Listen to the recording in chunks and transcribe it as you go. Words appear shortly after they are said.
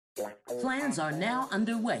Plans are now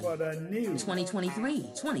underway. For the new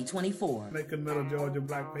 2023-2024. Macon Middle Georgia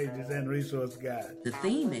Black Pages and Resource Guide. The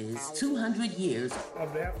theme is 200 years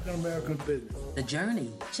of the African American business. The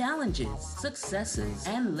journey, challenges, successes,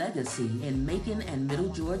 and legacy in Macon and Middle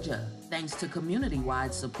Georgia. Thanks to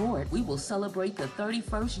community-wide support, we will celebrate the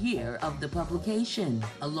 31st year of the publication.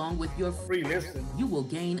 Along with your free listen, you will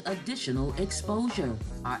gain additional exposure.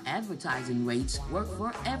 Our advertising rates work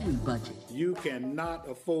for every budget. You cannot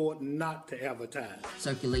afford not to advertise.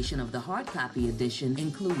 Circulation of the hard copy edition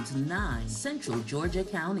includes 9 central Georgia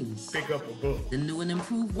counties. Pick up a book. The new and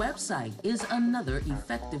improved website is another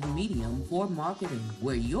effective medium for marketing,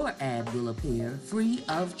 where your ad will appear free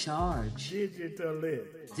of charge.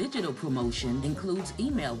 Digital promotion includes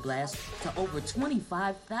email blasts to over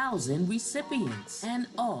 25,000 recipients and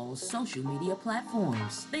all social media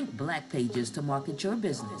platforms. Think Black Pages to market your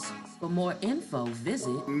business. For more info,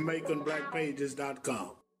 visit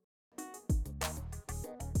MaconBlackPages.com.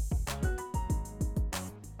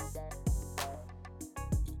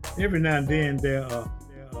 Every now and then there are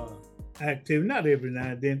activities, not every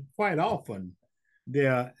now and then, quite often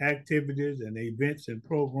there are activities and events and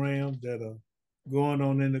programs that are going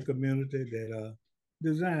on in the community that are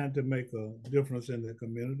designed to make a difference in the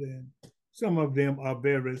community. And some of them are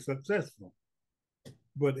very successful.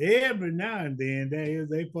 But every now and then there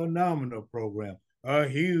is a phenomenal program, a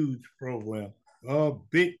huge program, a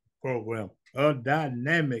big program, a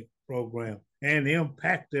dynamic program, an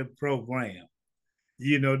impactful program,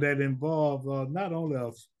 that involves not only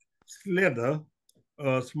a slither,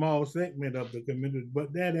 a small segment of the community,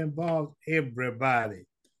 but that involves everybody.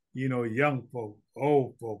 Young folk,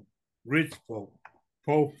 old folk, rich folk,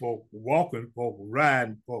 poor folk, walking folk,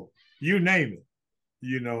 riding folk, you name it.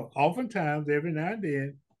 Oftentimes, every now and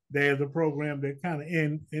then, there's a program that kind of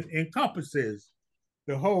encompasses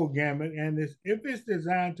the whole gamut. And if it's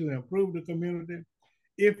designed to improve the community,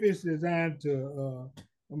 if it's designed to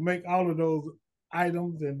make all of those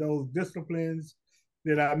items and those disciplines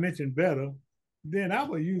that I mentioned better, then I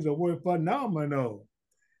would use the word phenomenal.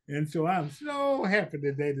 And so I'm so happy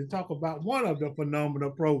today to talk about one of the phenomenal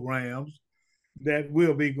programs that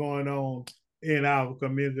will be going on in our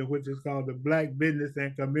community, which is called the Black Business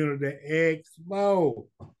and Community Expo.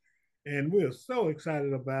 And we're so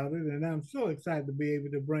excited about it. And I'm so excited to be able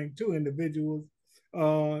to bring 2 individuals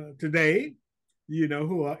today,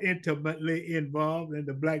 who are intimately involved in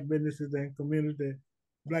the Black Business and Community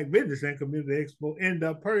Expo in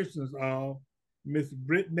the persons of Miss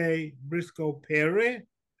Brittany Briscoe-Perry,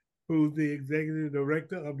 who's the executive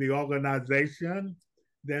director of the organization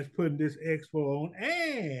that's putting this expo on.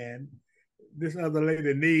 And this other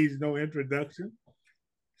lady needs no introduction.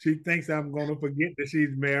 She thinks I'm going to forget that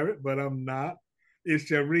she's married, but I'm not. It's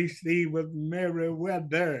Sharice Stevens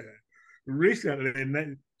Merriweather.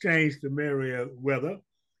 Recently changed to Merriweather.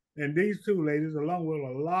 And these 2 ladies, along with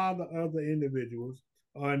a lot of other individuals,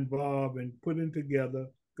 are involved in putting together,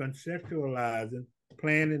 conceptualizing,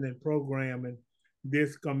 planning, and programming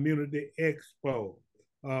this community expo.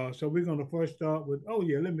 So we're going to first start with,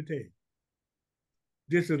 let me tell you.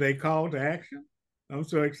 This is a call to action. I'm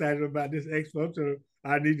so excited about this expo, so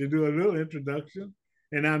I need to do a little introduction.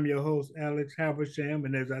 And I'm your host, Alex Haversham.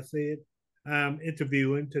 And as I said, I'm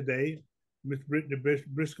interviewing today Ms. Brittany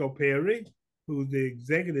Briscoe-Perry, who's the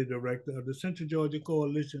executive director of the Central Georgia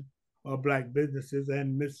Coalition of Black Businesses,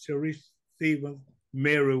 and Ms. Sharice Stevens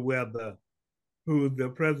Merriweather, who's the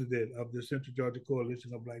president of the Central Georgia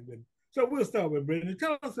Coalition of Black Businesses. So we'll start with Brittany.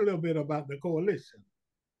 Tell us a little bit about the coalition.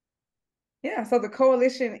 Yeah, so the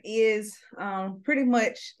coalition is pretty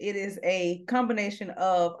much, it is a combination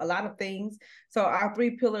of a lot of things. So our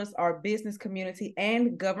 3 pillars are business, community,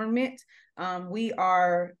 and government. We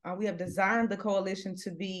have designed the coalition to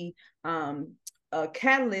be a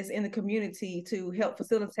catalyst in the community to help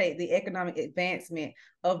facilitate the economic advancement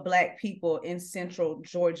of Black people in Central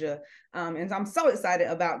Georgia. And I'm so excited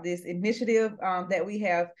about this initiative that we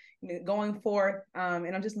have going forth,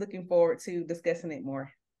 and I'm just looking forward to discussing it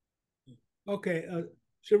more. Okay,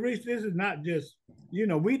 Sharice, this is not just,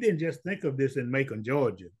 we didn't just think of this in Macon,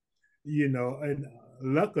 Georgia, and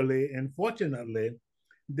luckily and fortunately,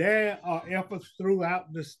 there are efforts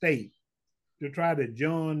throughout the state to try to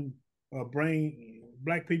bring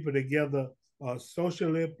Black people together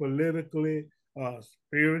socially, politically,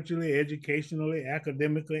 spiritually, educationally,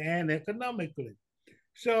 academically, and economically.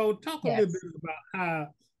 So talk a little bit about how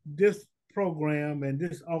this program and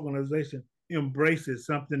this organization embraces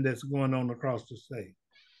something that's going on across the state.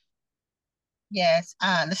 Yes,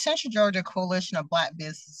 the Central Georgia Coalition of Black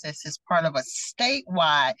Businesses is part of a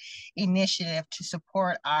statewide initiative to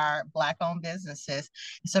support our Black-owned businesses.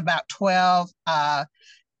 It's about 12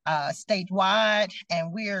 statewide,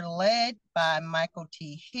 and we are led by Michael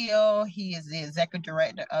T. Hill. He is the executive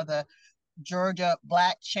director of the Georgia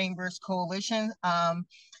Black Chambers Coalition.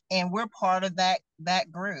 And we're part of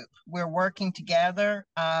that group. We're working together.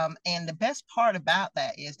 And the best part about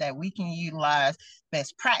that is that we can utilize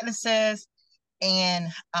best practices and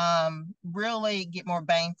really get more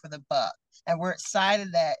bang for the buck. And we're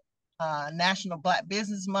excited that National Black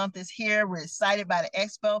Business Month is here. We're excited by the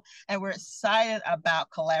expo, and we're excited about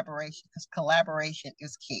collaboration, because collaboration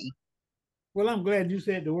is key. Well, I'm glad you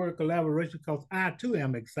said the word collaboration, because I too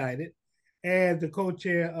am excited. As the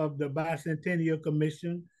co-chair of the Bicentennial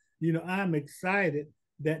Commission, I'm excited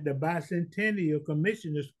that the Bicentennial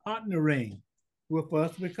Commission is partnering with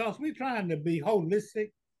us, because we're trying to be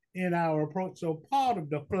holistic in our approach. So part of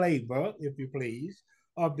the flavor, if you please,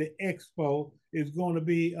 of the expo is going to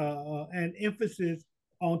be an emphasis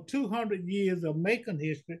on 200 years of Macon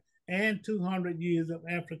history and 200 years of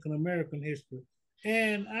African American history.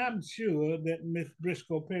 And I'm sure that Ms.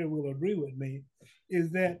 Briscoe Perry will agree with me,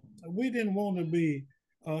 is that we didn't want to be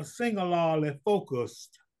singularly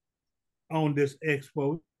focused on this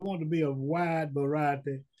expo. We want to be a wide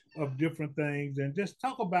variety of different things, and just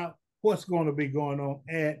talk about what's going to be going on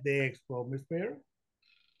at the expo, Ms. Perry.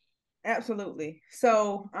 Absolutely.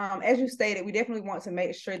 So as you stated, we definitely want to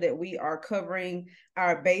make sure that we are covering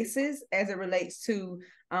our bases as it relates to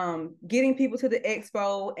getting people to the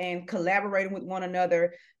expo and collaborating with one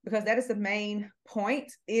another, because that is the main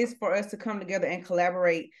point, is for us to come together and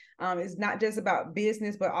collaborate. It's not just about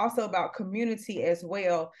business, but also about community as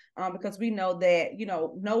well, because we know that,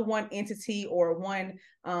 no one entity or one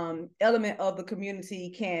element of the community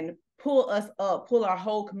can pull us up, pull our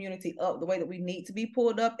whole community up the way that we need to be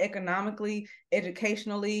pulled up economically,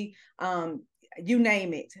 educationally, you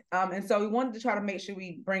name it. And so we wanted to try to make sure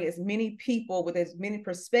we bring as many people with as many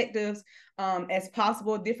perspectives as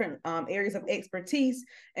possible, different areas of expertise.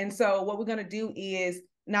 And so what we're going to do is,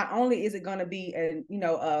 not only is it going to be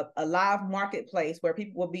a live marketplace where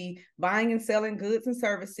people will be buying and selling goods and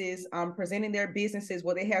services, presenting their businesses,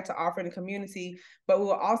 what they have to offer in the community, but we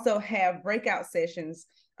will also have breakout sessions,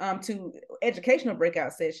 to educational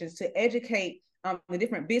breakout sessions to educate the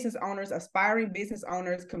different business owners, aspiring business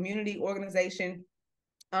owners, community organization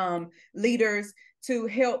leaders, to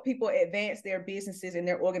help people advance their businesses and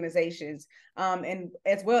their organizations, and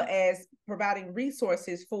as well as providing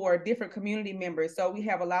resources for different community members. So we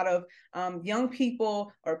have a lot of young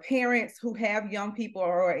people or parents who have young people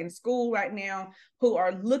or are in school right now who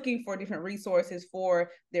are looking for different resources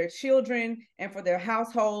for their children and for their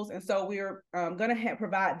households. And so we're going to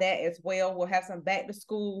provide that as well. We'll have some back to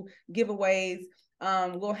school giveaways.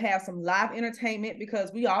 We'll have some live entertainment,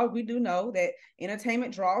 because we do know that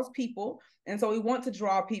entertainment draws people. And so we want to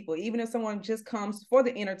draw people. Even if someone just comes for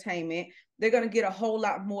the entertainment, they're going to get a whole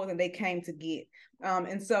lot more than they came to get.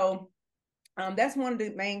 And so that's one of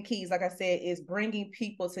the main keys, like I said, is bringing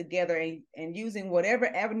people together and using whatever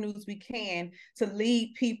avenues we can to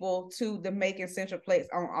lead people to the Macon Centralplex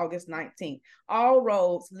on August 19th. All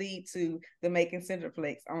roads lead to the Macon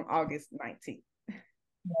Centralplex on August 19th.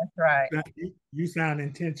 That's right. You sound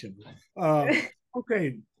intentional.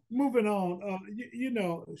 Okay, moving on.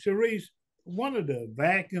 Sharice, one of the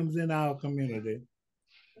vacuums in our community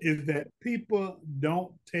is that people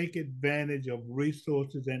don't take advantage of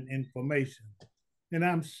resources and information. And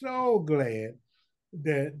I'm so glad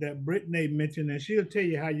that Brittany mentioned, and she'll tell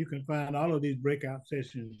you how you can find all of these breakout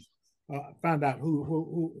sessions, find out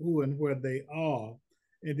who and where they are.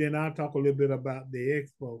 And then I'll talk a little bit about the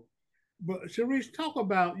expo. But Sharice, talk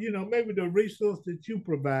about, maybe the resource that you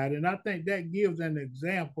provide. And I think that gives an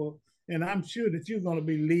example. And I'm sure that you're going to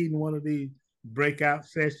be leading one of these breakout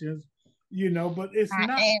sessions, but it's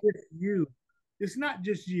not just you. It's not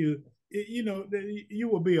just you. You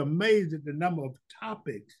will be amazed at the number of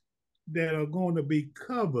topics that are going to be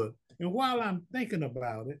covered. And while I'm thinking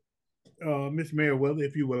about it, Ms. Merriweather,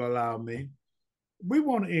 if you will allow me, we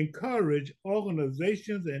want to encourage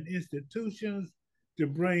organizations and institutions to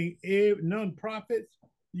bring nonprofits,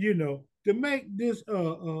 to make this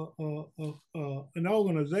an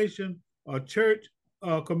organization, a church,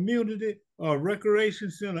 a community, a recreation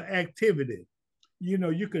center activity.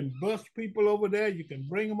 You can bus people over there, you can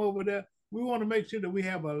bring them over there. We want to make sure that we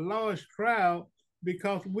have a large crowd,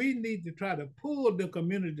 because we need to try to pull the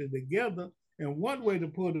community together. And one way to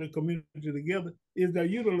pull the community together is the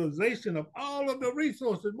utilization of all of the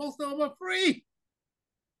resources. Most of them are free.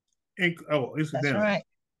 Incidentally, right.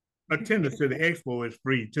 Attendance to the expo is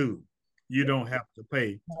free too. You don't have to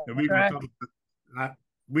pay. And we're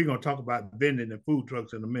going to talk about vending and food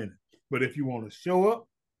trucks in a minute. But if you want to show up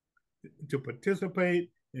to participate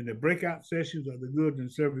and the breakout sessions of the goods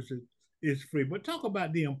and services is free. But talk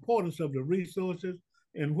about the importance of the resources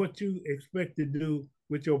and what you expect to do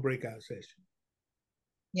with your breakout session.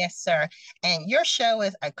 Yes, sir. And your show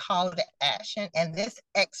is a call to action, and this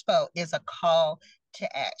expo is a call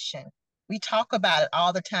to action. We talk about it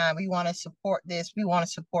all the time. We want to support this. We want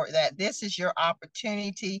to support that. This is your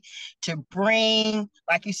opportunity to bring,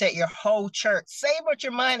 like you said, your whole church. Save up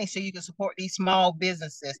your money so you can support these small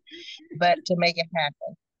businesses, but to make it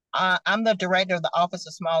happen. I'm the director of the Office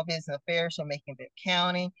of Small Business Affairs for Macon-Bibb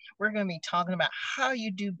County. We're going to be talking about how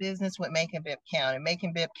you do business with Macon-Bibb County.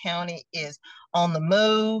 Macon-Bibb County is on the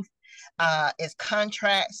move. It's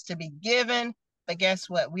contracts to be given, but guess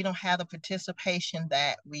what? We don't have the participation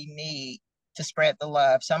that we need to spread the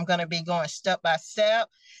love. So I'm going to be going step by step.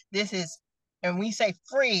 This is, and we say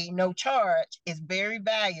free, no charge, is very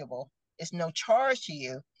valuable. It's no charge to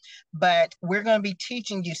you, but we're going to be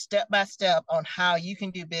teaching you step by step on how you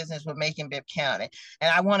can do business with Macon-Bibb County.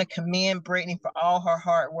 And I want to commend Brittany for all her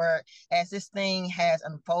hard work. As this thing has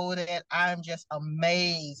unfolded, I'm just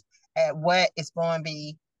amazed at what is going to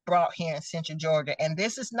be brought here in Central Georgia. And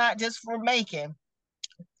this is not just for Macon,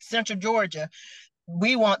 Central Georgia.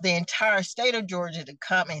 We want the entire state of Georgia to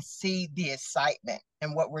come and see the excitement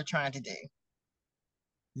and what we're trying to do.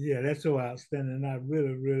 Yeah, that's so outstanding. I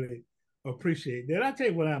really, really appreciate that. I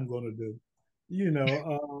tell you what I'm going to do.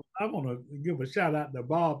 I'm going to give a shout out to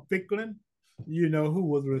Bob Ficklin, who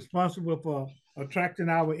was responsible for attracting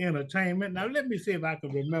our entertainment. Now, let me see if I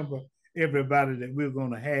can remember everybody that we're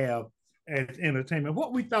going to have as entertainment.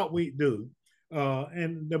 What we thought we'd do,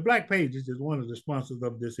 and the Black Pages is one of the sponsors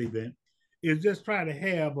of this event, is just try to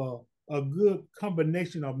have a good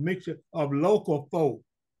combination of mixture of local folk.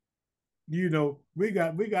 We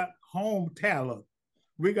got home talent.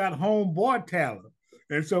 We got homeboy talent.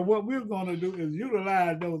 And so what we're going to do is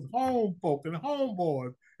utilize those home folk and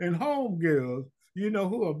homeboys and homegirls,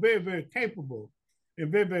 who are very, very capable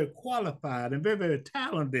and very, very qualified and very, very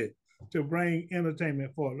talented to bring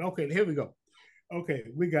entertainment forward. Okay, here we go. Okay,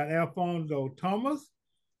 we got Alfonso Thomas.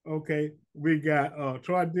 Okay, we got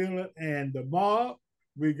Troy Dillon and the Mob.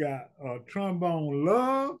 We got Trombone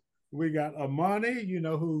Love. We got Amani,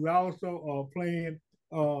 who's also playing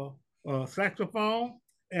saxophone.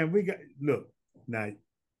 And we got, look, now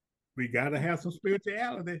we got to have some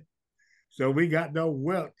spirituality. So we got the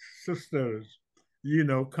Welch sisters,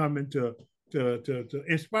 coming to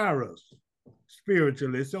inspire us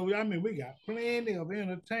spiritually. So, I mean, we got plenty of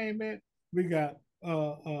entertainment. We got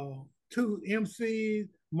two MCs,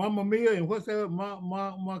 Mama Mia, and what's that?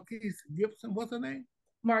 Marquise Gibson, what's her name?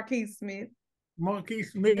 Marquise Smith.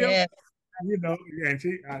 Marquise Smith, yes. And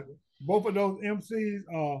both of those MCs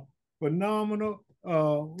are phenomenal.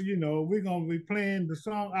 We're going to be playing the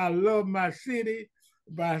song I Love My City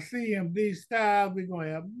by CMD Styles. We're going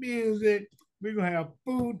to have music. We're going to have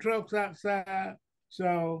food trucks outside.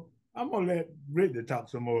 So I'm going to let Brittany talk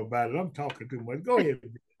some more about it. I'm talking too much. Go ahead.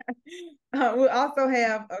 We'll also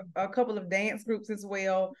have a couple of dance groups as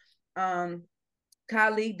well.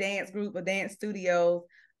 Colleague Dance Group or Dance Studios.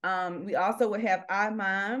 We also will have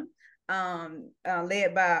iMime,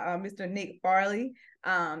 led by Mr. Nick Farley.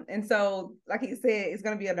 And so, like he said, it's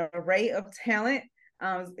going to be an array of talent.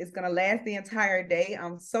 It's going to last the entire day.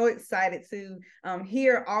 I'm so excited to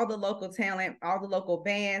hear all the local talent, all the local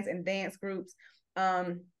bands and dance groups.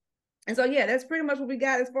 And so, yeah, that's pretty much what we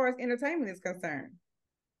got as far as entertainment is concerned.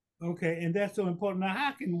 Okay, and that's so important. Now,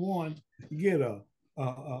 how can one get a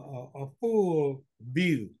full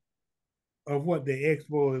view of what the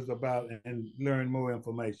expo is about and learn more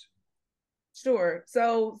information? Sure.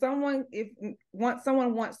 So someone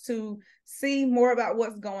wants to see more about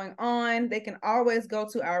what's going on, they can always go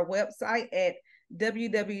to our website at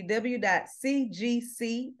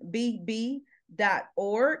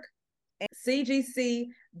www.cgcbb.org. cgcbb.org,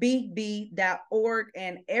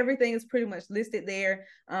 and everything is pretty much listed there.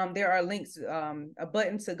 There are links, a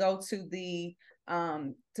button to go to the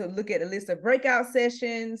to look at a list of breakout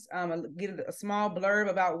sessions, get a small blurb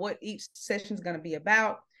about what each session is going to be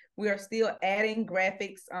about. We are still adding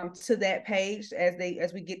graphics to that page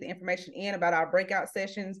as we get the information in about our breakout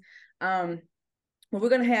sessions. But we're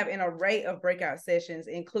going to have an array of breakout sessions,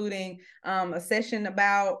 including a session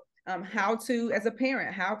about how to, as a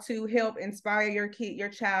parent, how to help inspire your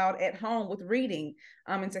child at home with reading,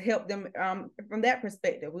 and to help them from that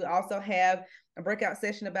perspective. We also have a breakout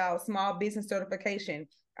session about small business certification,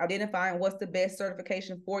 identifying what's the best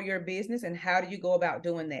certification for your business and how do you go about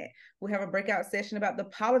doing that. We have a breakout session about the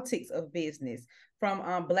politics of business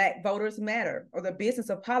from Black Voters Matter, or the business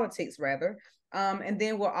of politics rather. And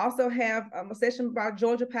then we'll also have a session about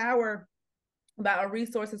Georgia Power about our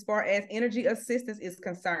resources as far as energy assistance is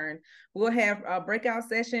concerned. We'll have a breakout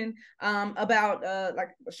session about, like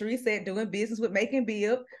Cherie said, doing business with Making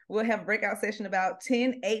Bill. We'll have a breakout session about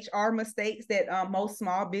 10 HR mistakes that most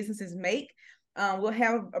small businesses make. We'll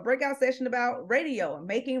have a breakout session about radio,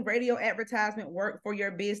 making radio advertisement work for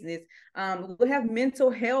your business. We'll have mental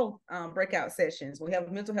health breakout sessions. We'll have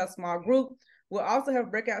a mental health small group. We'll also have a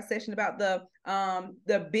breakout session about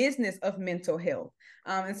the business of mental health.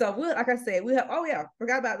 And so we'll, like I said, we have, oh yeah,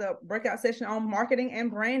 forgot about the breakout session on marketing and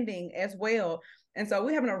branding as well. And so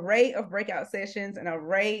we have an array of breakout sessions, an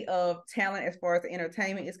array of talent as far as the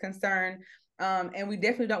entertainment is concerned. And we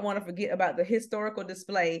definitely don't want to forget about the historical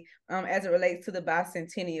display as it relates to the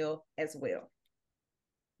bicentennial as well.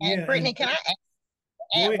 And Brittany, can I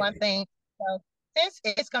add one thing? So since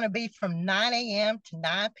it's going to be from 9 a.m. to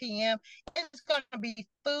 9 p.m., it's going to be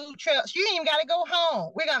food trucks. You ain't even got to go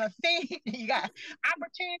home. We're going to feed. You got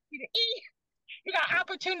opportunity to eat. You got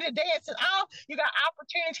opportunity to dance it off. You got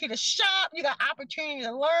opportunity to shop. You got opportunity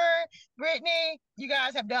to learn. Brittany, you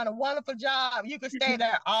guys have done a wonderful job. You can stay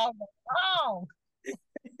there all long.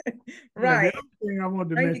 Right. The other thing I wanted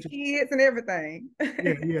to bring mention, your kids and everything.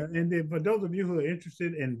 yeah. And then for those of you who are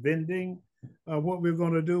interested in vending, what we're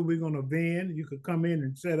going to do, we're going to vend. You could come in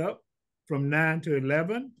and set up from 9 to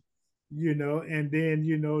 11, and then,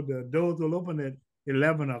 the doors will open at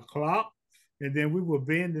 11 o'clock. And then we will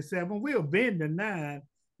vend to 7. We'll vend to 9,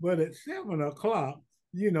 but at 7 o'clock,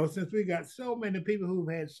 since we got so many people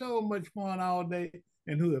who've had so much fun all day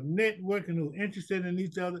and who have networked and who are interested in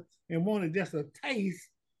each other and wanted just a taste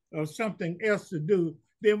of something else to do,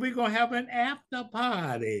 then we're going to have an after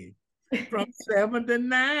party from 7 to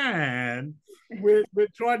 9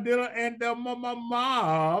 with Troy Diller and the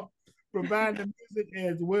Mob providing music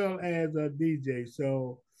as well as a DJ.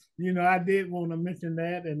 So, I did want to mention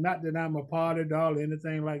that, and not that I'm a party doll or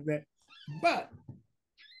anything like that, but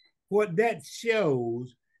what that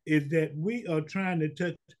shows is that we are trying to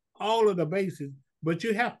touch all of the bases, but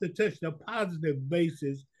you have to touch the positive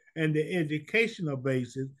basis and the educational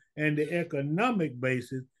basis and the economic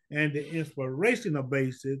basis and the inspirational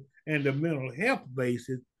basis and the mental health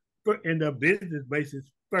basis and the business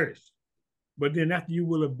basis first. But then after you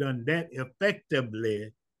will have done that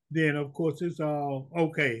effectively, then of course it's all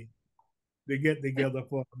okay to get together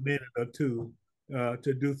for a minute or two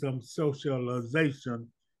to do some socialization.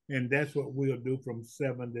 And that's what we'll do from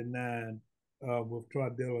 7 to 9 with Troy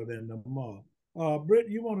Dillard and the Mob. Britt,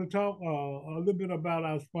 you want to talk a little bit about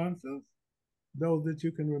our sponsors, those that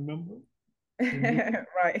you can remember?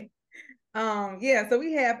 Right. Yeah, so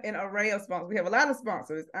we have an array of sponsors. We have a lot of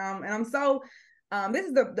sponsors. And I'm so, this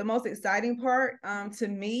is the most exciting part to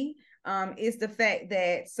me, is the fact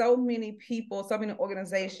that so many people, so many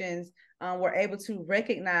organizations were able to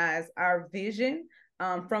recognize our vision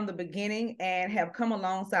from the beginning and have come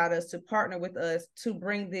alongside us to partner with us to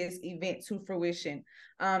bring this event to fruition.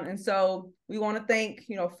 And so we want to thank,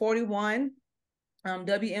 41,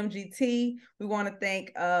 WMGT. We want to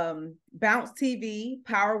thank Bounce TV,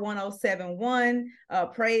 Power 1071,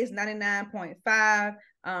 Praise 99.5,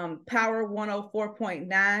 Power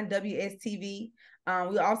 104.9, WSTV.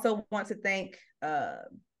 We also want to thank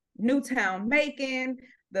Newtown Macon,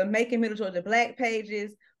 the Macon Middle Georgia Black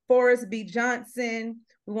Pages, Forrest B. Johnson.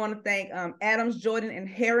 We want to thank Adams, Jordan, and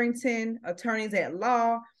Harrington, attorneys at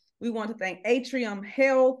law. We want to thank Atrium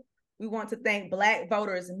Health. We want to thank Black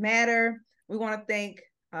Voters Matter. We want to thank,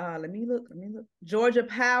 let me look, Georgia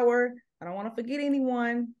Power. I don't want to forget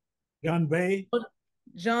anyone. John Bay.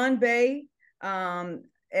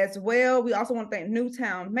 As well. We also want to thank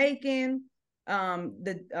Newtown Macon,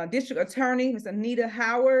 the district attorney, Ms. Anita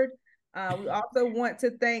Howard. We also want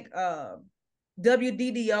to thank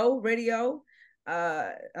WDDO Radio,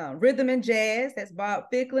 Rhythm and Jazz, that's Bob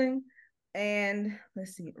Fickling. And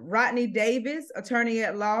let's see, Rodney Davis, attorney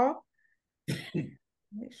at law.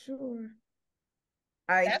 Make sure.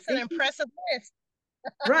 That's an impressive list.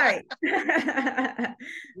 Right.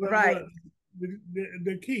 Right.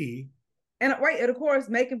 The key. And right, and of course,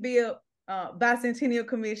 Making Bill Bicentennial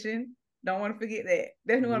Commission. Don't want to forget that.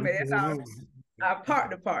 Definitely want to make that's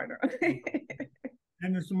our partner.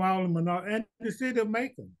 And the small and minority, and the city of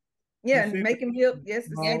Macon. Yeah, Making Bill, yes,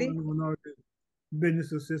 the city. Minority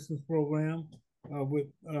Business Assistance Program with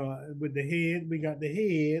the head. We got the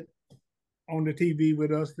head on the TV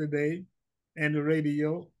with us today, and the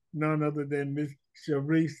radio, none other than Miss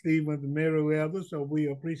Cherie Stevens Merriweather. So we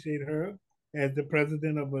appreciate her as the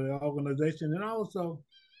president of the organization, and also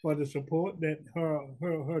for the support that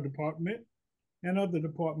her department and other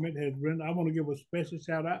department has rendered. I want to give a special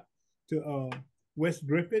shout out to Wes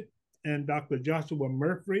Griffith and Dr. Joshua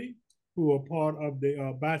Murphy who are part of the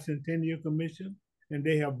Bicentennial Commission, and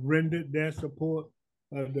they have rendered their support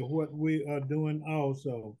to what we are doing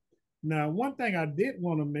also. Now, one thing I did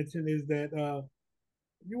want to mention is that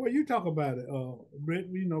you talk about it, Britt,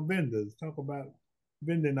 vendors, talk about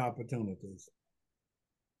vending opportunities.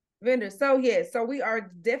 Vendors. So yes, so we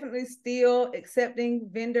are definitely still accepting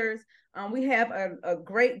vendors. We have a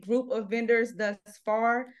great group of vendors thus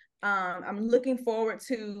far. I'm looking forward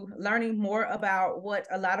to learning more about what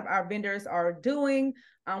a lot of our vendors are doing,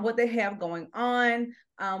 what they have going on.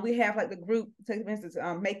 We have like the group, for instance,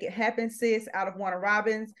 Make It Happen Sis out of Warner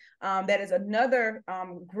Robins. That is another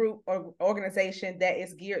group or organization that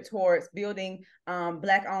is geared towards building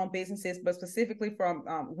Black-owned businesses, but specifically from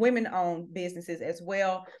women-owned businesses as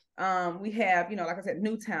well. We have, like I said,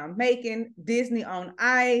 Newtown Macon, Disney on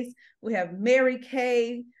Ice. We have Mary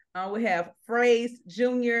Kay. We have Phrase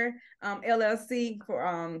Jr. LLC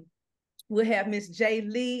for we have Miss J.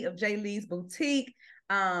 Lee of J. Lee's Boutique.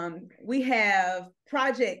 We have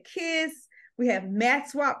Project Kiss. We have Mat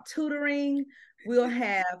Swap Tutoring. We'll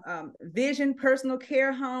have Vision Personal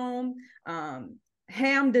Care Home,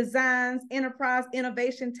 Ham Designs, Enterprise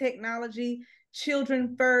Innovation Technology,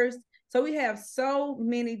 Children First. So we have so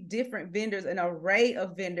many different vendors, an array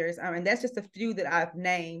of vendors. And that's just a few that I've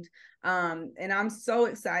named. And I'm so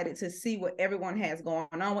excited to see what everyone has going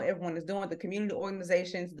on, what everyone is doing, the community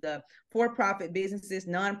organizations, the for-profit businesses,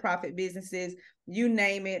 non-profit businesses, you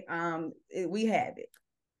name it, we have it.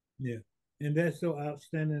 Yeah, and that's so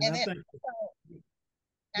outstanding. And I think.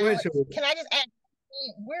 Alex, can I just add?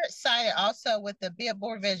 We're excited also with the Bill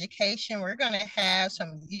Board of Education. We're going to have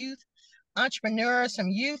some youth entrepreneurs, some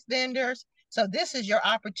youth vendors. So this is your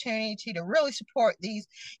opportunity to really support these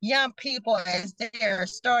young people as they're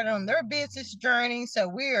starting on their business journey. So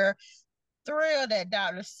we're thrilled that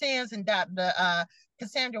Dr. Sims and Dr.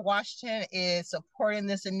 Cassandra Washington is supporting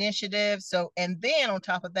this initiative. So, and then on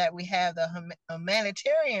top of that, we have the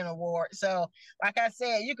Humanitarian Award. So like I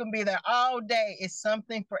said, you can be there all day. It's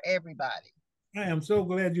something for everybody. I am so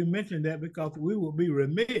glad you mentioned that, because we would be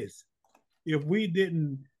remiss if we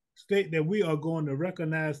didn't state that we are going to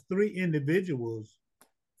recognize 3 individuals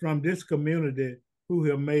from this community who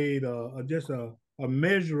have made just a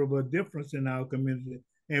measurable difference in our community.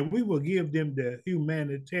 And we will give them the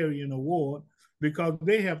Humanitarian Award because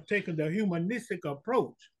they have taken the humanistic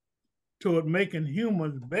approach toward making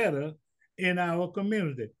humans better in our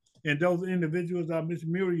community. And those individuals are Miss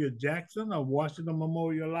Muriel Jackson of Washington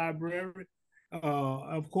Memorial Library,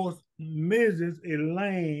 of course, Mrs.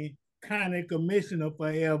 Elaine County Commissioner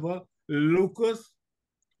forever, Lucas,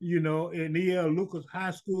 in Lucas High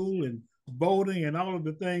School and voting and all of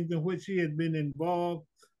the things in which she has been involved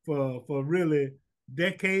for really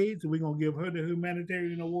decades. We're going to give her the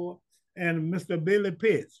Humanitarian Award. And Mr. Billy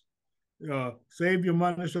Pitts, save your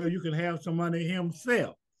money so you can have some money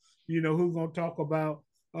himself, who's going to talk about,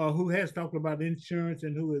 who has talked about insurance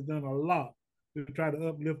and who has done a lot to try to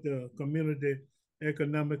uplift the community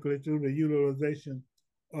economically through the utilization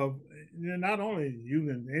of not only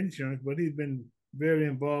using insurance, but he's been very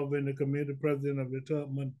involved in the community, president of the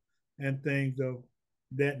Tubman and things of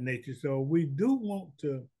that nature. So we do want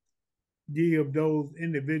to give those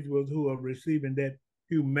individuals who are receiving that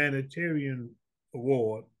humanitarian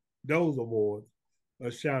award, those awards, a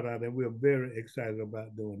shout out, and we're very excited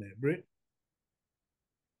about doing that. Britt?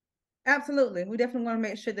 Absolutely. We definitely want to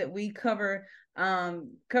make sure that we cover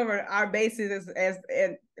our bases as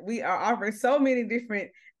we are offering so many different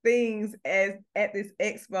things as at this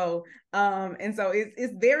expo. And so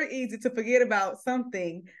it's very easy to forget about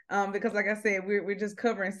something because like I said, we're just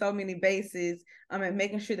covering so many bases and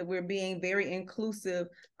making sure that we're being very inclusive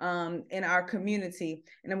in our community.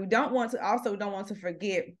 And then we don't want to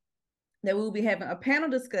forget that we will be having a panel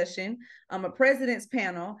discussion, a president's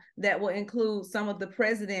panel that will include some of the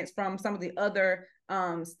presidents from some of the other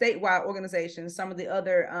statewide organizations, some of the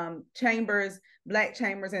other chambers, Black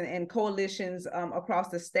chambers and coalitions across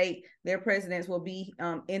the state. Their presidents will be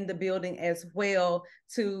in the building as well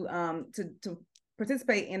to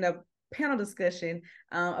participate in a panel discussion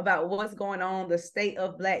about what's going on, the state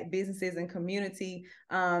of Black businesses and community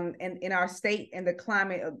and in our state and the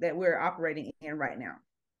climate that we're operating in right now.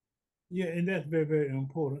 Yeah, and that's very, very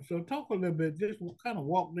important. So talk a little bit, just kind of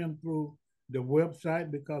walk them through the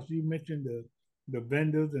website, because you mentioned the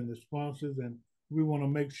vendors and the sponsors, and we want to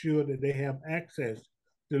make sure that they have access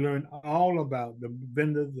to learn all about the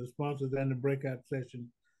vendors, the sponsors, and the breakout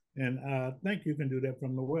session. And I think you can do that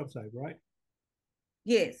from the website, right?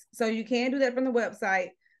 Yes, so you can do that from the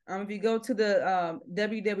website. If you go to the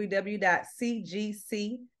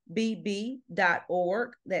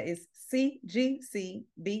www.cgcbb.org, that is cgcbb.org.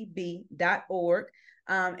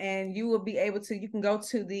 and you will be able to, you can go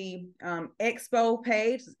to the Expo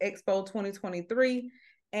page, Expo 2023,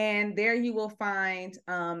 and there you will find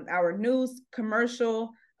our news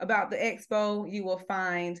commercial about the Expo. You will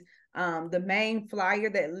find the main flyer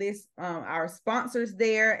that lists our sponsors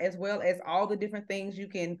there, as well as all the different things you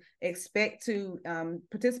can expect to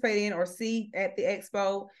participate in or see at the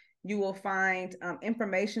Expo. You will find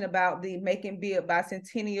information about the Make and Build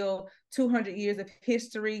Bicentennial 200 Years of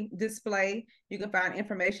History display. You can find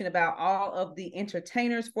information about all of the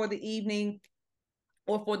entertainers for the evening,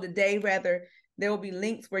 or for the day rather. There will be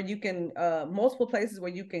links where you can, multiple places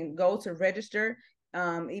where you can go to register,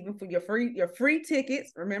 even for your free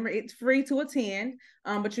tickets. Remember, it's free to attend,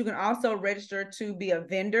 but you can also register to be a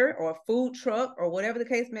vendor or a food truck or whatever the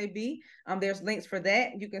case may be. There's links for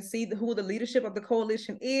that. You can see who the leadership of the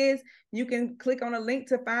coalition is. You can click on a link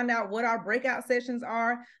to find out what our breakout sessions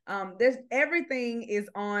are. Everything is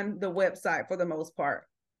on the website for the most part.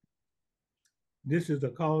 This is a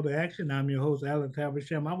call to action. I'm your host, Alan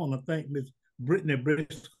Taversham. I want to thank Ms. Brittany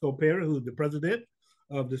Briscoe Perry, who's the president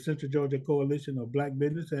of the Central Georgia Coalition of Black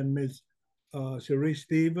Business, and Ms. Sharice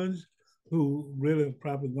Stevens, who really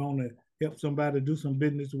probably going to help somebody do some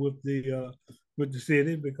business with the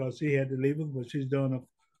city, because she had to leave us, but she's done a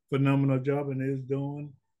phenomenal job and is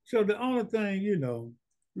doing. So the only thing,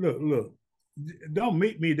 look, don't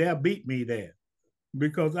meet me there, beat me there,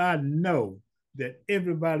 because I know that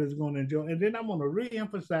everybody's going to enjoy. And then I'm going to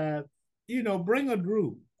reemphasize, bring a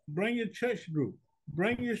group, bring your church group,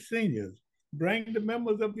 bring your seniors, bring the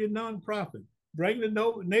members of your nonprofit, bring the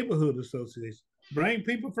neighborhood association, bring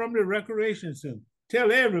people from the recreation center.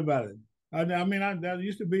 Tell everybody. There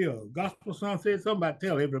used to be a gospel song said something about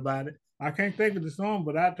tell everybody. I can't think of the song,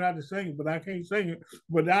 but I tried to sing it, but I can't sing it.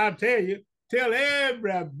 But I'll tell you, tell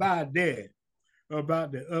everybody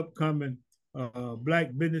about the upcoming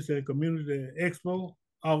Black Business and Community Expo,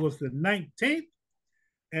 August the 19th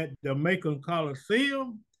at the Macon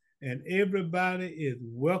Coliseum, and everybody is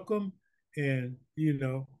welcome. And,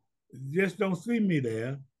 just don't see me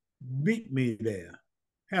there, beat me there.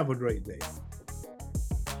 Have a great day.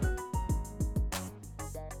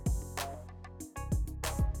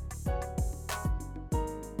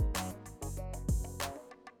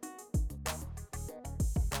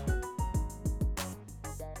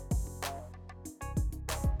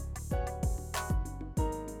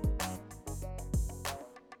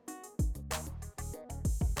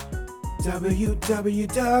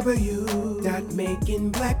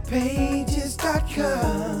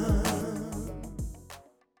 www.makingblackpages.com.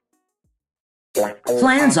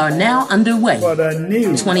 Plans are now underway for the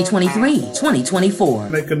new 2023-2024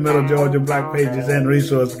 Macon Middle Georgia Black Pages and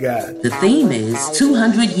Resource Guide. The theme is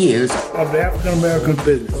 200 years of the African American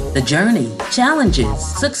business. The journey,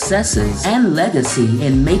 challenges, successes, and legacy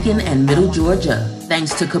in Macon and Middle Georgia.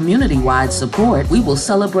 Thanks to community-wide support, we will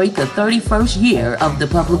celebrate the 31st year of the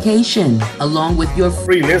publication. Along with your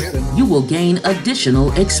free listen, you will gain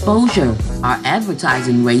additional exposure. Our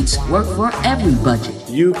advertising rates work for every budget.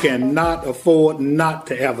 You cannot afford not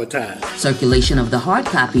to advertise. Circulation of the hard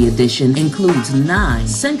copy edition includes 9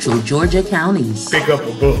 Central Georgia counties. Pick up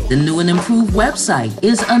a book. The new and improved website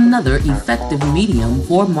is another effective medium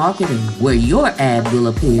for marketing, where your ad will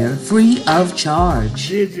appear free of charge.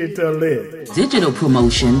 Digital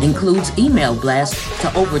promotion includes email blasts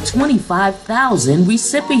to over 25,000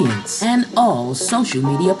 recipients and all social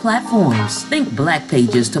media platforms. Think Black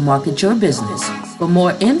Pages to market your business. For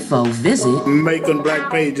more info, visit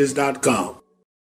MaconBlackPages.com.